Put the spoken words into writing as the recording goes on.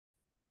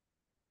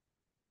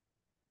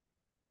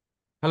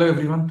Hello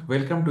everyone,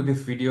 welcome to this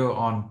video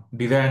on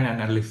design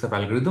and analysis of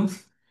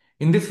algorithms.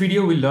 In this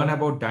video, we'll learn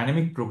about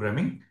dynamic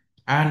programming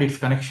and its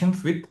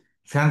connections with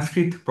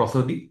Sanskrit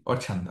Prosody or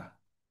Chhanda.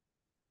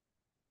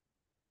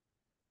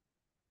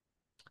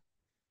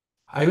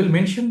 I will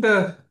mention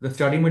the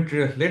study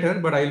materials later,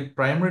 but I'll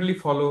primarily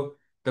follow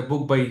the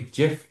book by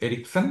Jeff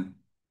Erickson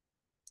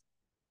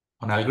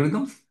on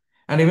algorithms.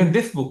 And even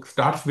this book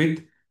starts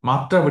with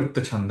Mattrabritta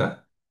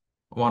Chhanda,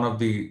 one of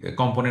the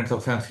components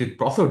of Sanskrit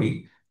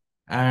Prosody.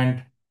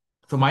 And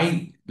so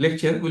my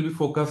lecture will be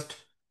focused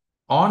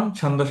on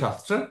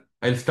Chhandasastra.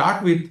 I'll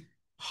start with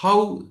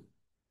how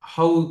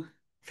how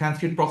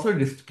Sanskrit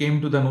prosodists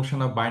came to the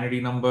notion of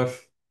binary numbers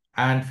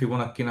and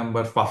Fibonacci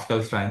numbers,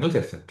 Pascal's triangles,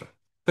 etc.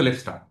 So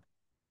let's start.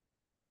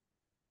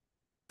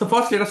 So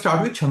first, let us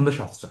start with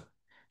Chhandasastra.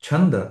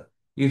 Chhanda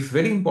is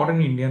very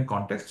important in Indian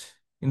context.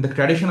 In the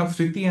tradition of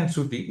Sriti and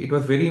Shruti, it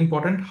was very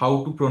important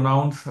how to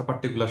pronounce a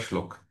particular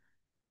shlok.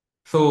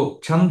 So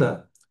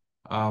Chhanda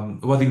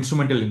was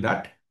instrumental in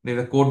that.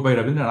 There's a quote by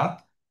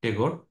Rabindranath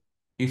Tagore.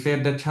 He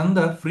said that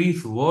Chhanda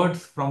frees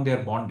words from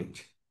their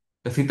bondage.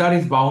 The sitar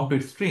is bound to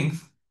its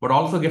strings, but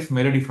also gets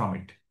melody from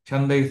it.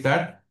 Chhanda is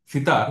that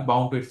sitar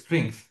bound to its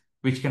strings,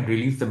 which can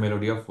release the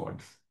melody of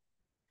words.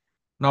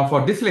 Now,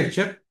 for this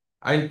lecture,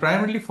 I'll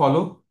primarily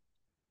follow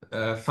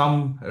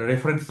some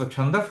reference to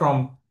Chhanda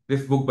from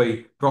this book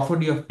by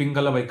Prosody of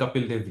Pingala by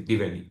Kapil Dev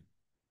Dwivedi.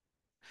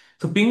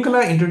 So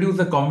Pingala introduced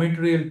the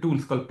combinatorial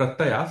tools called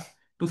pratyayas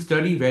to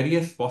study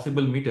various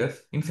possible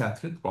meters in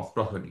Sanskrit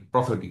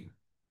prosody.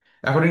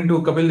 According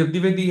to Kapil Dev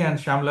Dwivedi and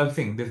Shyamlal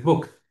Singh, this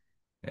book,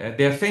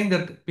 they are saying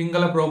that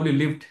Pingala probably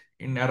lived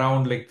in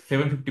around like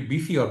 750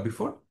 BC or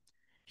before.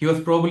 He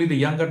was probably the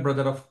younger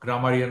brother of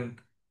grammarian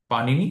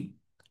Panini,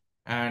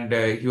 and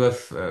he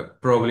was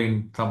probably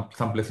in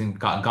some place in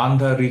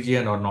Gandhar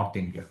region or North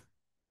India.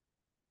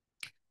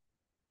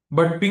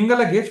 But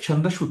Pingala gave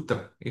Chanda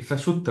Sutra. It's a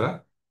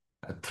sutra,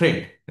 a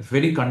thread. It's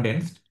very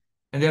condensed.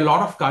 And there are a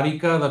lot of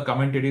karikas or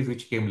commentaries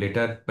which came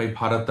later by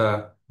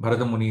Bharata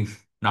Muni's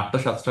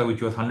Natyashastra,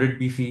 which was 100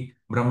 BC,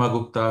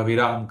 Brahmagupta,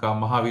 Virahamka,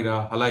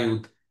 Mahavira,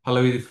 Halayud.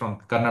 Halayud is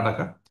from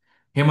Karnataka.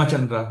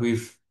 Hemachandra, who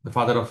is the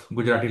father of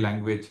Gujarati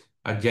language,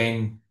 a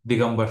Jain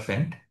Digambar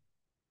saint,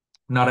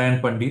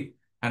 Narayan Pandit,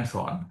 and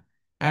so on.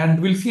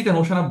 And we'll see the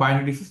notion of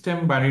binary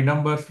system, binary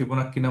numbers,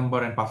 Fibonacci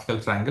number, and Pascal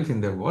triangles in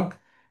their work.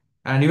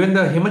 And even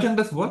the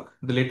Hemachandra's work,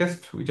 the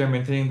latest which I'm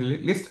mentioning in the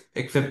list,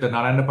 except the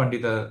Narayana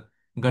Pandita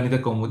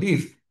Ganita Kaumudi,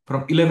 is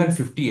from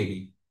 1150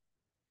 AD.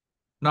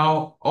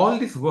 Now, all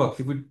these works,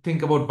 if we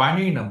think about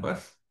binary numbers,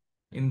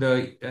 in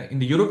the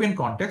European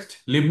context,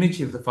 Leibniz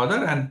is the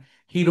father, and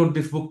he wrote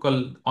this book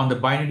called On the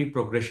Binary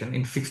Progression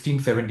in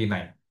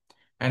 1679.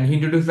 And he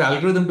introduced the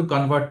algorithm to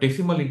convert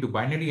decimal into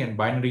binary and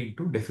binary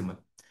into decimal.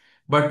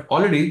 But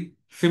already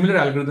similar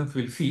algorithms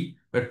we'll see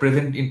were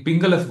present in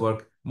Pingala's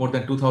work more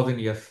than 2000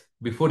 years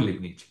before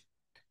Leibniz.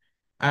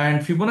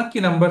 And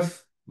Fibonacci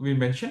numbers we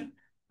mentioned,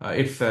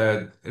 it's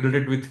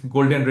related with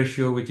golden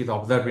ratio, which is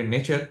observed in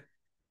nature.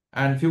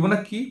 And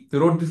Fibonacci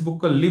wrote this book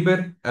called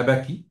Liber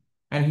Abaci,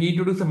 and he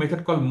introduced a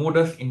method called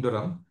Modus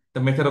Indorum, the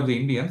method of the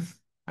Indians,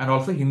 and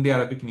also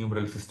Hindi-Arabic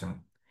numeral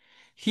system.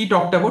 He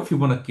talked about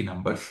Fibonacci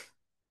numbers,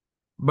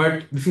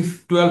 but this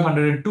is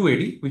 1202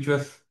 AD, which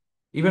was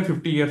even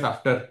 50 years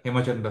after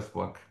Hemachandra's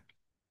work.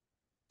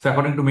 So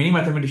according to many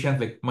mathematicians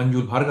like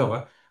Manjul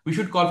Bhargava, we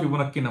should call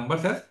Fibonacci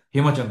numbers as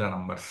Hemachandra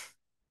numbers.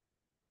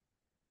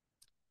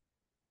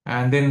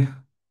 And then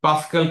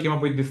Pascal came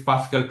up with this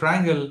Pascal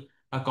triangle,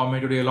 a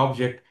combinatorial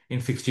object in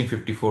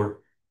 1654.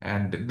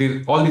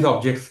 And all these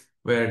objects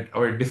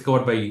were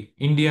discovered by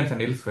Indians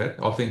and elsewhere,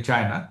 also in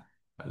China,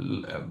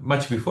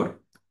 much before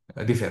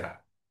this era.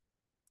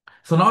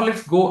 So now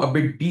let's go a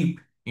bit deep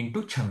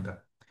into Chanda.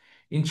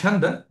 In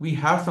Chanda, we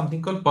have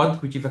something called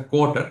Pad, which is a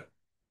quarter,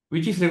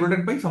 which is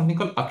regulated by something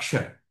called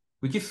Akshar,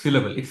 which is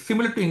syllable. It's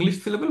similar to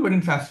English syllable, but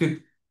in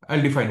Sanskrit,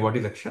 I'll define what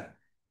is Akshar.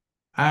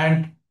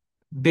 And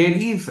there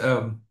is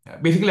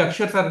basically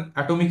Akshars are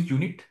atomic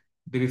unit.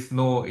 There is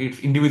no, it's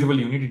indivisible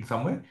unit in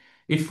some way.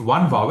 It's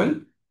one vowel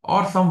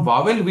or some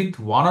vowel with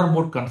one or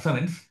more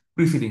consonants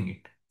preceding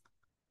it.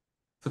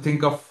 So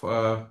think of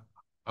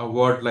a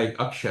word like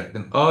Akshar.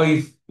 Then A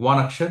is one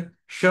Akshar,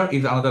 Sh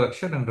is another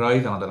Akshar, and Ra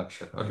is another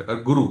Akshar,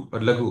 or Guru or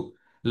Laghu.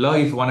 La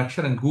is one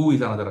Akshar, and Gu is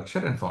another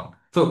Akshar, and so on.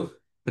 So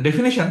the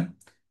definition,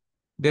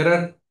 there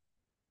are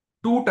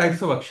two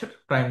types of Akshar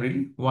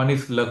primarily. One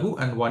is Laghu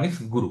and one is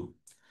Guru.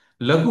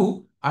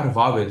 Laghu are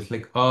vowels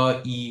like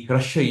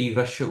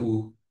Rasha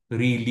U,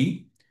 Ri,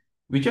 Li,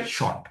 which are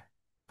short.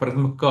 For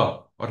example,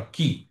 Ka or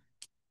Ki.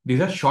 These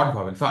are short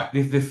vowels. So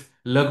this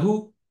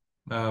Laghu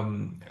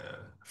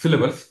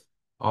syllables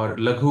or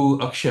Laghu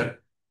Akshar,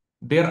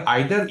 they are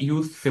either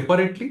used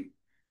separately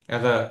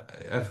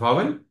as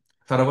vowel,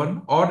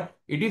 Saravarna, or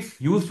it is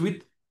used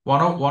with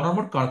one or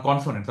more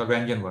consonants or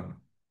Vyanjan Varna.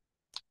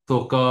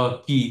 So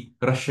Ka, Ki,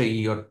 Rasha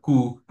I or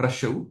Ku,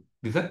 Rasha U,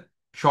 these are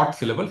short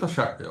syllables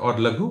or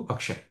Laghu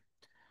Akshar.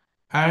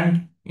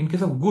 And in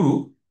case of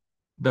Guru,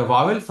 the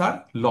vowels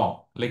are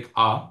long, like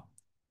A,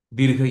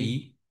 Dirgha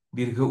I,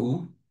 Dirgha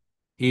U,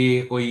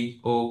 A, Oi,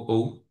 O,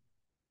 O.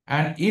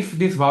 And if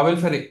these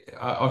vowels are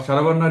or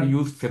Sharavarna are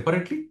used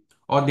separately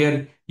or they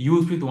are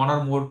used with one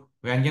or more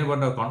Vyanjan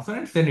Varna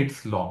consonants, then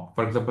it's long.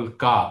 For example,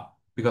 Ka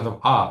because of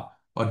A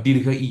or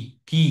Dirgha I,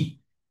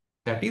 Ki,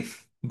 that is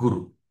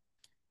Guru.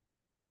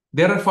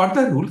 There are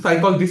further rules. I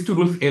call these two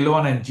rules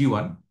L1 and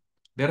G1.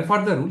 There are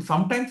further rules.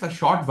 Sometimes a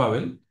short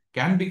vowel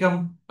can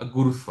become a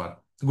Guru Swar,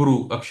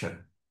 Guru Akshar.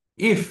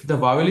 If the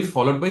vowel is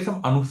followed by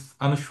some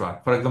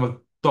Anushwar, for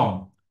example,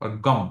 Tom or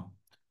Gum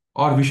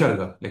or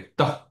Visharga, like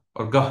Tah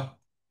or Gah,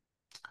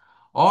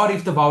 or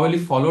if the vowel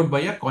is followed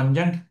by a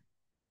conjunct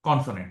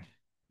consonant,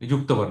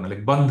 Yukta Varna,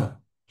 like Bandha.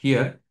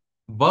 Here,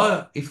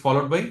 Ba is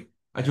followed by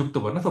a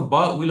Yukta Varna, so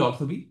Ba will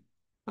also be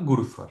a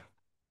Guru Swar.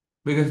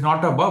 Because it's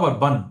not a Ba but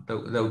Ban, the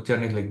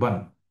Uchcharan is like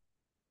Ban.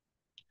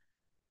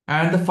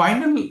 And the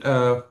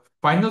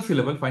final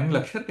syllable,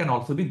 final Akshar can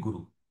also be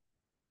Guru.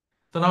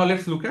 So now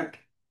let's look at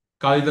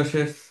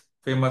Kalidas's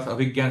famous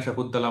Avigyan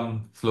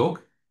Shakuntalam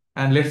slok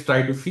and let's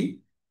try to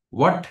see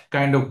what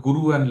kind of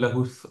Guru and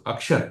Laghu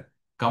Akshar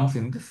comes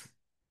in this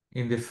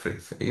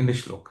phrase, in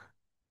this slok.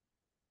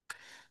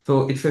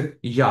 So it's a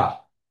Ya.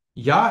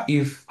 Ya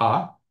is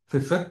A, so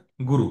it's a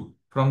Guru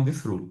from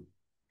this rule.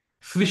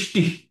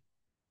 Srishti,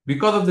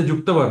 because of the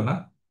Yukta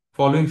Varna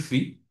following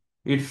Sri,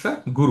 it's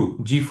a Guru,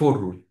 G4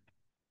 rule.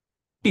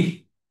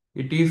 T,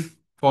 it is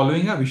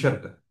following a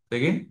Visharga,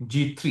 again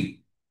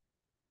G3.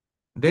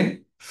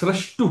 Then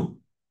Srashtu,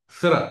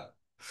 Sra,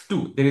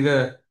 Stu, there is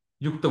a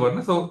Yukta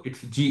Varna, so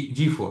it's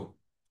G4.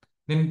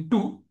 Then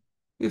 2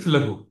 is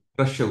Laghu,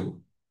 Rashavu.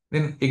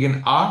 Then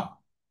again A,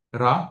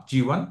 Ra,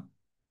 G1,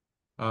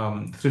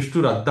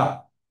 Srishtu Ra,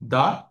 Da.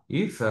 Da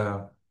is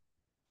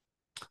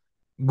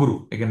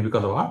Guru, again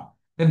because of A.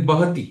 Then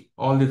Bahati,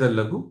 all these are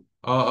Laghu,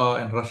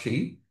 and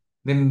Rashi.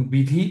 Then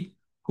Vidhi,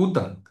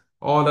 Hutan,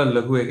 all are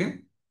Laghu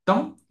again.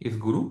 Tam is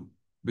Guru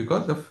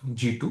because of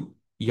G2.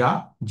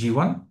 Ya,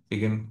 G1,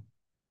 again.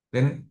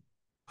 Then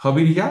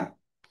Habirya,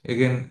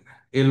 again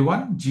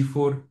L1,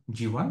 G4,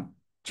 G1.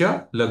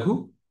 Cha,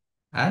 Laghu,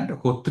 and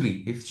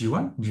Hotri is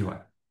G1, G1.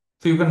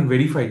 So you can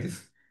verify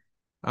this.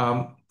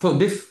 So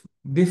this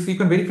you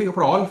can verify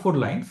for all 4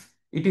 lines.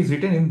 It is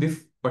written in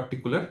this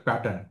particular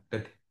pattern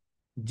that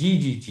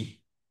GGG,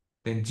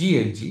 then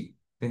GLG,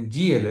 then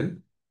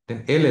GLL,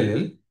 then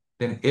LLL,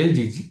 then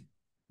LGG,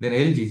 then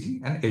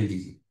LGG, and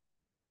LGG.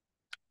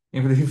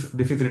 If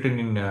this is written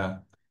in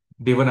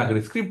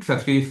Devanagari script,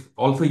 Sanskrit is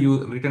also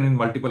written in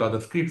multiple other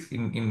scripts.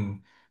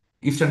 In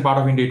eastern part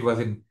of India, it was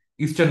in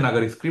Eastern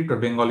Nagari script or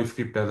Bengali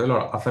script as well,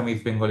 or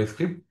Assamese Bengali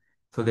script.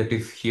 So that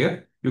is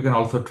here. You can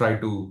also try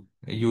to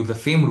use the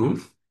same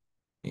rules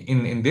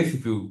in this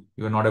if you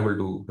are not able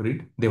to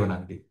read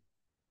Devanagari.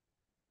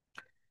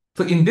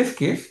 So in this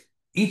case,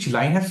 each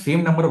line has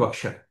same number of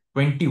akshar,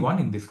 21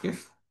 in this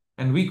case,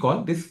 and we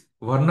call this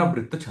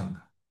Varnabritta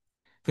Chhanda.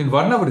 So in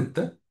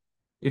Varnabritta,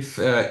 it's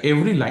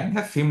every line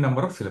has same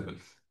number of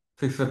syllables.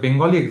 So it's a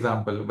Bengali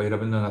example by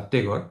Rabindranath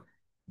Tagore.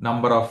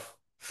 Number of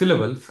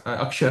syllables,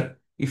 akshar,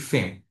 is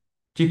same.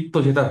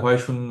 Chitto jeta bhoy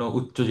shunno,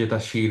 uchcho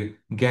jeta shir,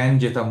 gyan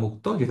jeta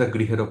mukto, jeta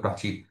grihero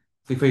prachir.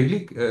 So if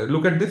I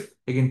look at this,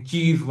 again, chi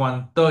is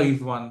one, ta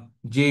is one,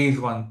 j is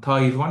one, tha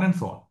is one, and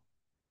so on.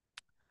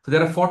 So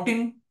there are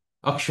 14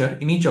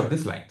 akshar in each of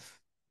these lines.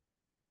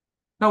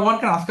 Now one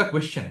can ask a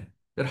question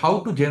that how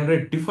to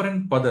generate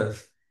different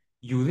padas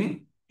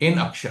using n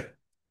akshar.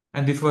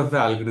 And this was the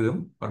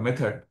algorithm or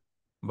method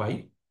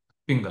by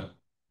Pingala.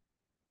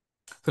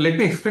 So let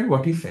me explain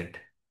what he said.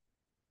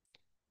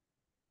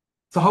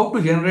 So how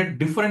to generate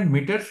different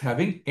meters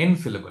having n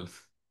syllables.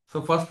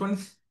 So first one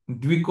is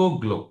Dviko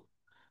glow.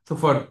 So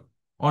for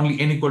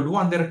only n equal to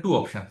 1, there are two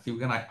options. You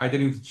can either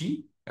use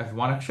G as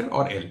one akshar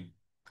or L.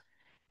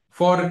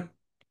 For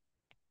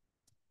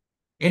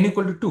n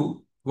equal to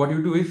 2, what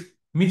you do is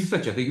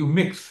mixture. You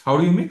mix. How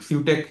do you mix?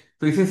 You take,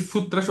 so this is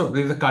Sutra, so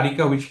there is a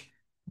Karika which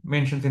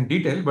mentions in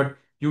detail, but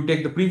you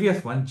take the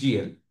previous one,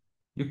 GL,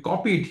 you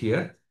copy it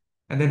here,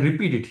 and then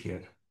repeat it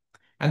here.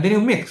 And then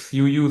you mix.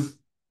 You use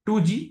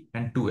 2G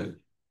and 2L.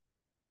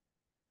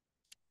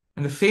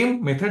 And the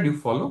same method you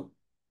follow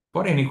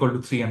for n equal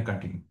to 3 and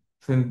continue.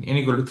 So in n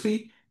equal to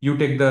 3, you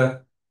take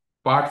the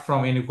part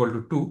from n equal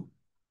to 2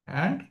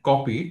 and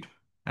copy it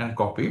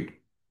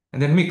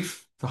and then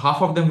mix. So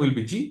half of them will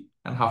be G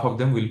and half of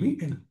them will be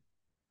L.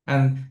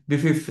 And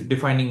this is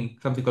defining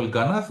something called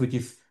ganas, which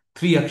is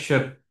 3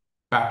 akshar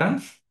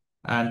patterns,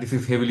 and this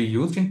is heavily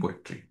used in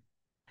poetry.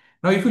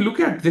 Now, if you look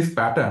at these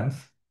patterns,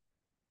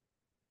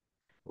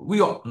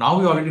 now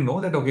we already know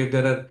that okay,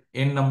 there are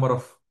n number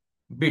of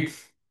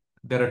bits.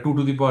 There are 2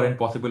 to the power n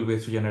possible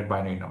ways to generate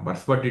binary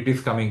numbers, but it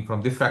is coming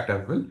from this fact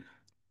as well.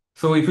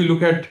 So if you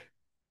look at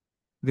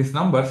these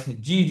numbers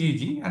G, G,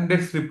 G, and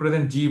let's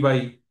represent G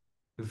by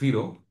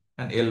 0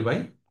 and L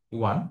by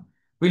 1,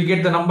 we'll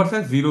get the numbers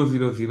as 0,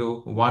 0,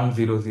 0, 1,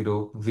 0,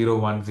 0, 0,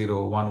 1,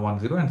 0, 1, 1,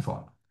 0, and so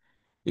on.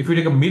 If we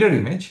take a mirror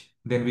image,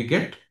 then we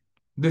get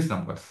these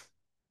numbers,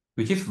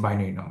 which is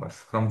binary numbers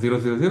from 0,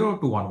 0, 0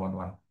 to 1, 1,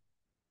 1.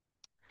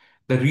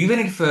 The reason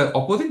it's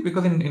opposite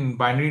because in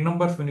binary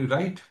numbers, when you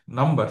write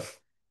numbers,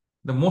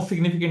 the most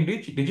significant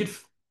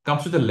digits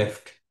comes to the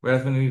left,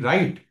 whereas when we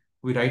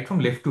write from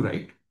left to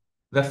right.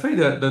 That's why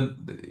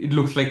it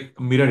looks like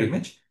a mirror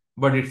image,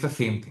 but it's the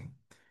same thing.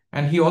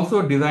 And he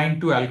also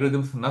designed two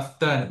algorithms,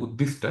 Nasta and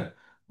Uddista,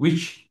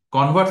 which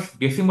converts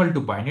decimal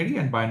to binary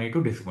and binary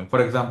to decimal.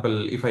 For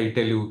example, if I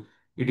tell you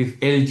it is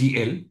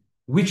LGL,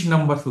 which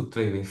number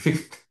sutra is it?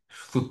 Sixth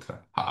sutra,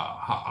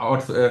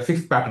 or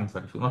sixth pattern,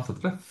 sorry, not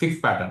sutra,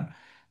 sixth pattern.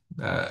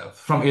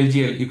 From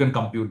LGL, you can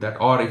compute that.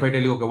 Or if I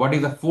tell you, okay, what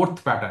is the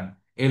fourth pattern?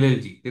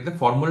 LLG. There's a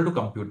formula to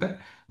compute that,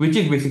 which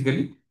is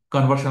basically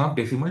conversion of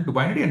decimal to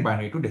binary and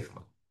binary to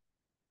decimal.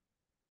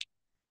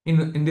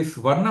 In this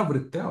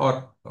Varnabritta,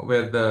 or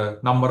where the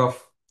number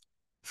of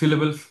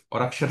syllables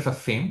or akshars are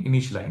same in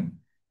each line,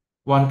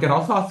 one can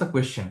also ask the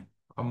question,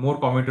 a more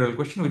combinatorial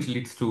question, which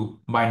leads to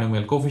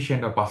binomial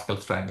coefficient or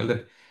Pascal's triangle,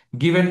 that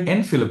given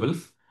n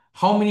syllables,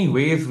 how many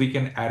ways we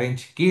can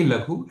arrange k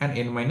laghu and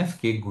n minus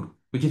k guru,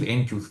 which is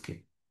n choose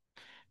k.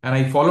 And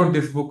I followed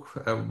this book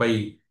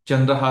by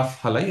Chandrahas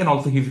Halai and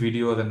also his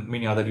videos and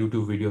many other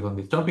YouTube videos on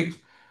these topics,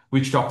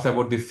 which talks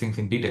about these things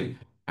in detail.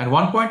 And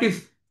one point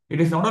is, it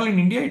is not only in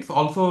India, it's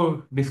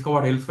also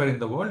discovered elsewhere in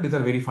the world. These are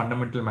very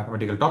fundamental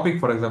mathematical topics.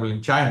 For example,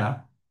 in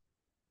China,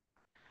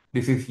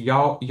 this is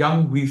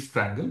Yang Hui's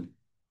triangle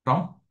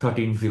from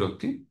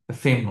 1303, the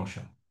same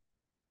notion.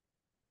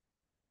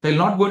 So I'll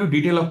not go into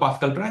detail of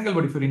Pascal triangle,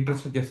 but if you're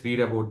interested, just read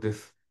about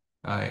this.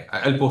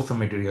 I'll post some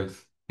materials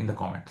in the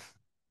comments.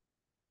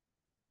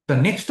 The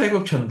next type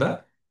of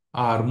chanda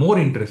are more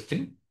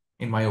interesting,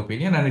 in my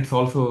opinion, and it's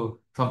also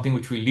something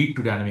which will lead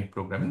to dynamic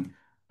programming,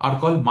 are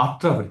called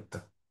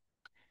Mattrabritta.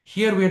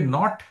 Here we are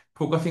not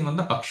focusing on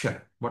the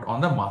Akshar, but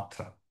on the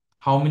Matra.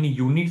 How many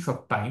units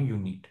of time you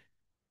need.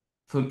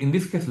 So in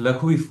this case,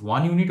 Laghu is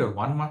 1 unit or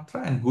 1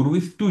 Matra, and Guru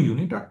is 2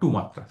 unit or 2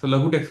 Matra. So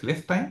Laghu takes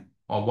less time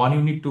or 1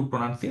 unit to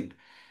pronunciate.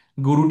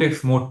 Guru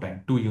takes more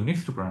time, 2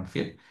 units to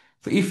pronunciate.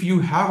 So if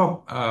you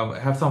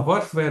have some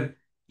words where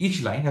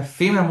each line has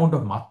same amount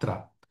of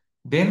Matra,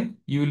 then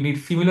you will need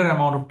similar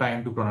amount of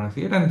time to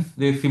pronunciate and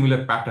there's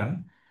similar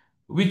pattern,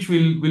 which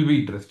will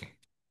be interesting.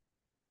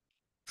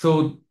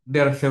 So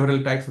there are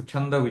several types of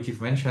chanda which is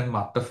mentioned,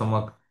 Matta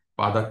Samak,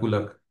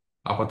 Padakulak,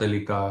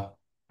 Apatalika,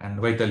 and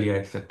Vaitalia,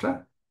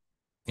 etc.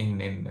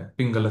 in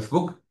Pingala's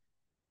book.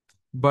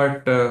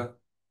 But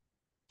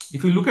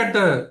if you look at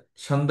the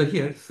chanda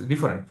here, it's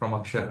different from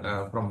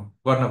Akshar, from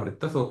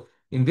Varnabritta. So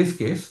in this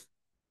case,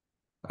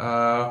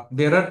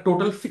 there are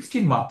total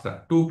 16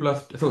 matra, 2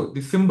 plus, so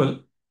the symbol,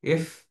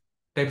 S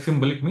type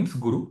symbol, it means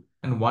Guru,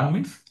 and 1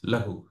 means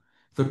Laghu.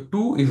 So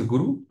 2 is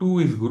Guru, 2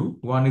 is Guru,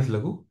 1 is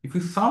Laghu. If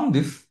you sum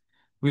this,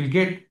 we'll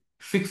get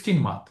 16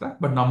 matra,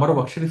 but number of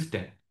Akshar is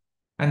 10.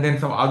 And then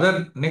some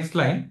other next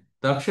line,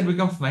 the Akshar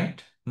becomes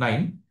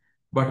 9,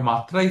 but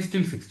matra is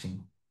still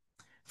 16.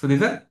 So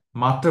these are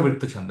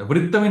Mattrabritta Chanda.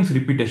 Vritta means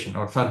repetition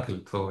or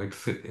circle. So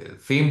it's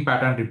same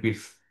pattern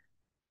repeats.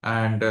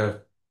 And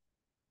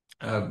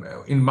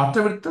in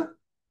Mattrabritta,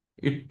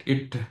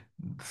 it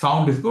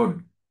sound is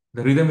good,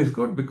 the rhythm is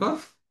good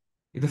because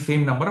it's the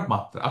same number of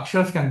matra.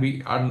 Akshars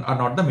are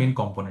not the main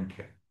component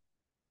here.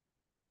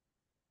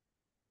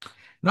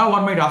 Now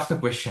one might ask the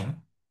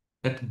question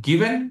that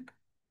given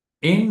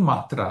n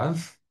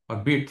matras or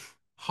bits,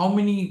 how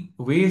many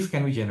ways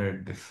can we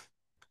generate this?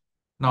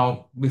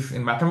 Now, this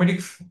in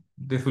mathematics,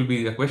 this will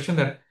be the question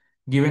that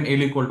given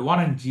L equal to 1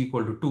 and G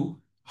equal to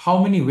 2,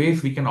 how many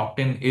ways we can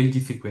obtain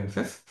LG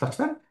sequences such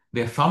that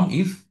their sum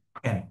is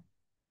n?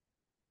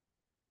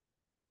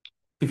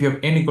 If you have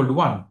n equal to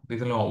 1,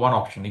 there's only one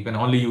option. You can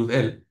only use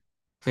L,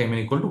 say n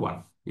equal to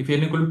 1. If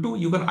n equal to 2,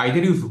 you can either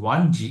use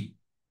 1 G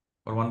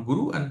or 1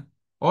 Guru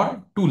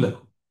or 2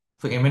 Laghu.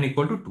 So mn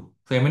equal to 2.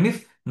 So mn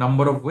is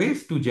number of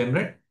ways to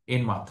generate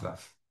n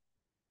matras.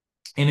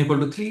 N equal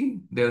to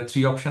 3, there are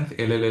 3 options,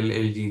 LLL,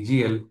 LG,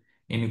 GL.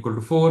 N equal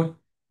to 4,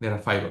 there are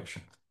 5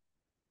 options.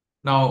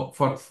 Now,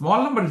 for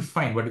small numbers, it's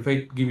fine, but if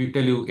I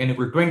tell you n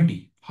equal to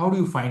 20, how do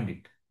you find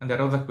it? And that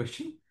was a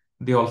question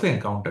Pingala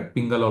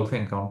also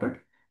encountered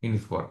in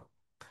his work.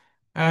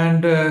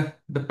 And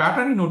the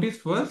pattern he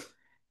noticed was,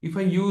 if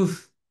I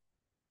use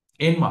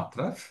n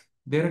matras,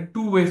 there are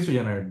 2 ways to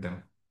generate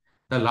them.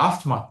 The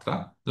last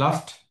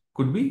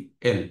could be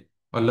L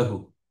or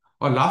Laghu,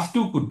 or last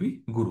 2 could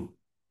be Guru.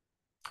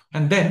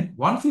 And then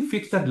once we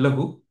fix that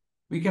Laghu,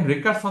 we can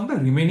recurse on the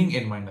remaining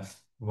n minus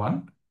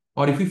 1.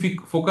 Or if we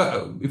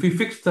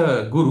fix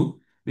the Guru,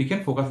 we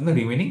can focus on the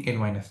remaining n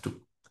minus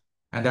 2.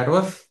 And that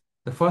was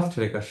the first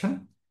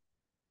recursion.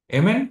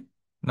 Mn,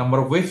 number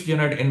of ways to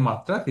generate n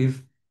matras,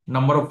 is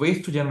number of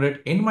ways to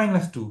generate n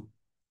minus 2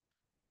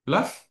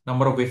 plus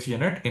number of ways to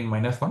generate n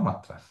minus 1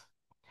 matras.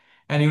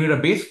 And you need a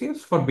base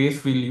case. For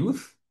base, we'll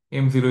use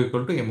m0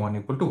 equal to m1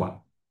 equal to 1.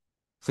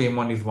 So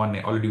m1 is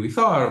 1 already we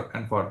saw,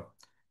 and for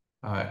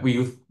we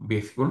use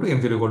base equal to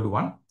m0 equal to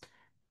 1.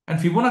 And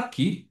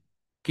Fibonacci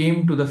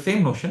came to the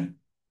same notion.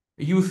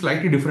 He used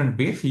slightly different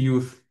base. He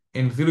used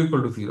n0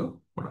 equal to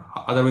 0, but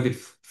otherwise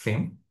it's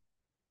same.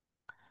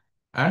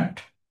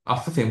 And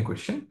asked the same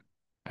question.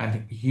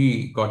 And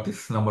he got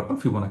this number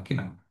called Fibonacci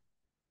number.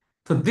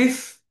 So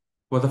this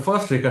was the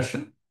first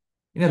recursion.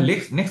 In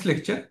the next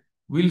lecture,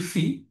 we'll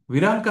see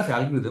Viranka's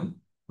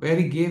algorithm, where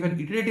he gave an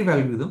iterative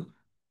algorithm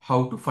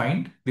how to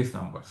find these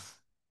numbers.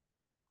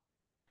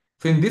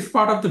 So in this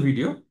part of the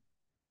video,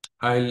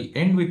 I'll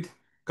end with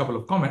a couple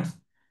of comments.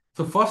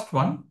 So first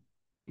one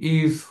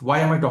is, why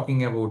am I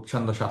talking about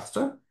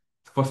Chhandasastra?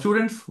 For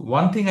students,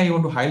 one thing I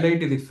want to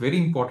highlight is it's very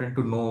important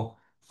to know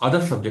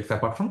other subjects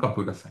apart from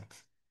computer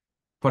science.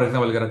 For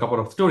example, I'll get a couple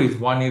of stories.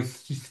 One is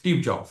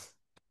Steve Jobs.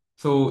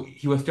 So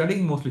he was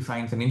studying mostly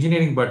science and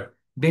engineering, but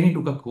then he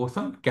took a course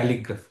on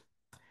calligraphy.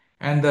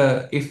 And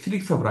the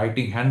aesthetics of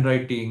writing,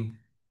 handwriting,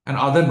 and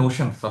other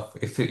notions of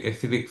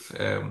aesthetics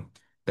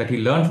that he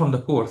learned from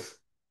the course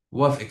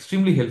was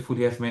extremely helpful.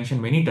 He has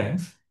mentioned many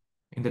times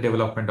in the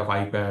development of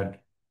iPad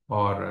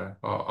or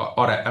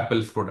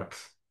Apple's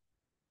products.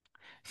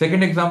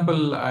 Second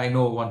example, I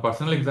know one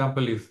personal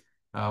example is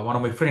one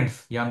of my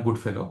friends, Jan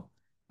Goodfellow.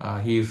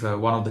 He is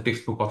one of the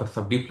textbook authors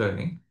of deep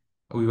learning.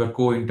 We were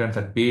co-interns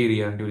at Bay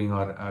Area during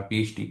our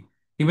PhD.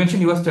 He mentioned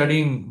he was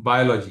studying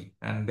biology,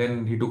 and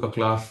then he took a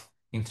class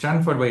in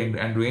Stanford by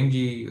Andrew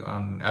Ng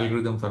on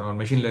algorithms or on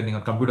machine learning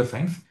or computer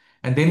science,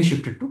 and then he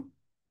shifted to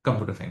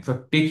computer science.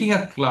 So taking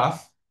a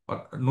class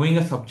or knowing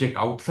a subject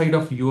outside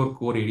of your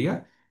core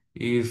area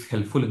is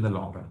helpful in the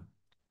long run.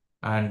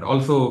 And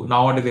also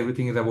nowadays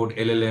everything is about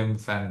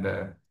LLMs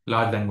and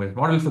large language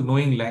models. So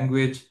knowing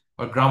language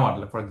or grammar,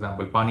 like for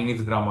example,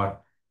 Panini's grammar,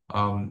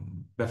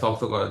 that's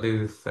also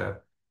there is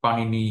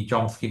Panini,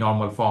 Chomsky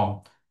normal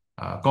form,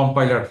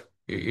 compiler.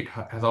 It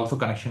has also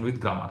connection with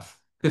grammars.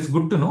 It's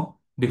good to know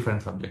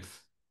different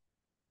subjects.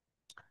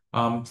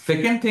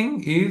 Second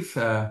thing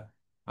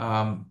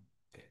um,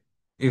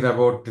 is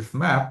about this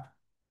map,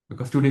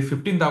 because today is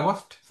 15th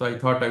August. So I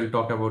thought I will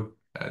talk about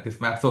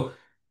this map. So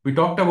we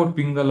talked about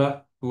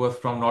Pingala, who was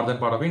from northern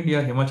part of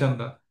India,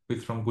 Hemachandra, who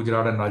is from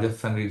Gujarat and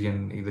Rajasthan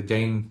region, is a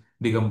Jain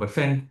Digambar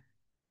saint.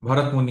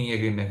 Bharat Muni,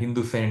 again a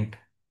Hindu saint,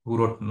 who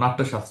wrote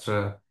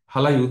Natashastra.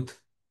 Halayud,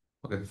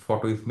 okay, this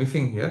photo is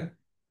missing here.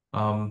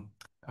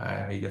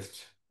 I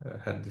just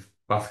had this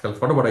classical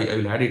photo, but I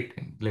will add it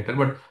later.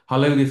 But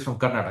Halayud is from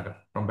Karnataka,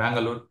 from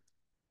Bangalore.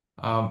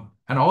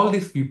 And all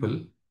these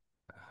people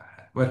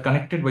were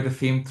connected by the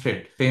same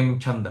thread, same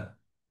chanda,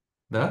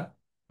 the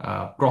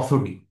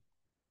prosody.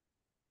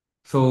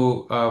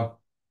 So,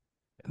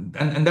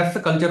 and that's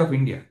the culture of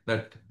India,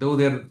 that though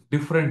there are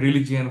different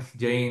religions,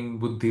 Jain,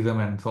 Buddhism,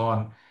 and so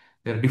on,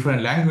 there are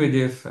different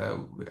languages.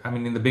 I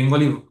mean, in the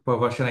Bengali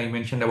version, I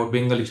mentioned about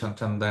Bengali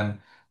chanda, and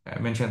I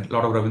mentioned a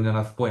lot of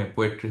Rabindranath's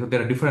poetry. So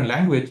there are different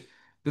language.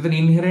 There's an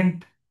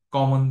inherent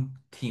common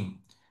theme.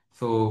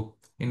 So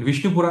in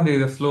Vishnu Puran,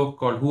 there is a sloka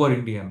called "Who are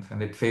Indians?"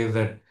 and it says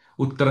that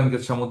Uttaran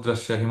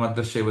Samudrasya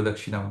Himadrasya eva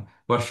Dakshinam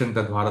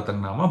Varshantat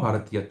Bharatang Nama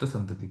Bharatiyatta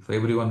Santati. So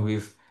everyone who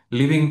is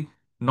living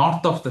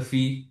north of the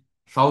sea,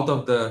 south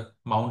of the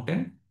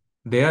mountain,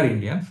 they are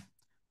Indians.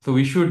 So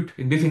we should,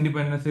 in this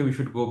Independence Day, we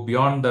should go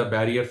beyond the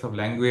barriers of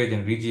language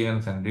and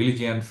regions and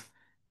religions,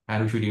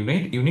 and we should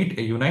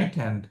unite,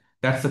 and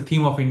that's the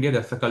theme of India.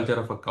 That's the culture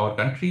of our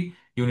country: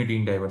 unity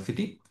in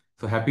diversity.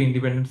 So happy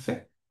Independence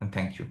Day, and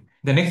thank you.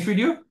 The next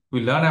video,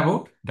 we'll learn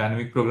about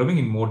dynamic programming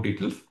in more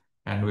details,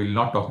 and we'll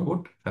not talk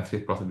about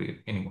Sanskrit Prosody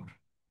anymore.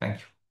 Thank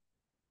you.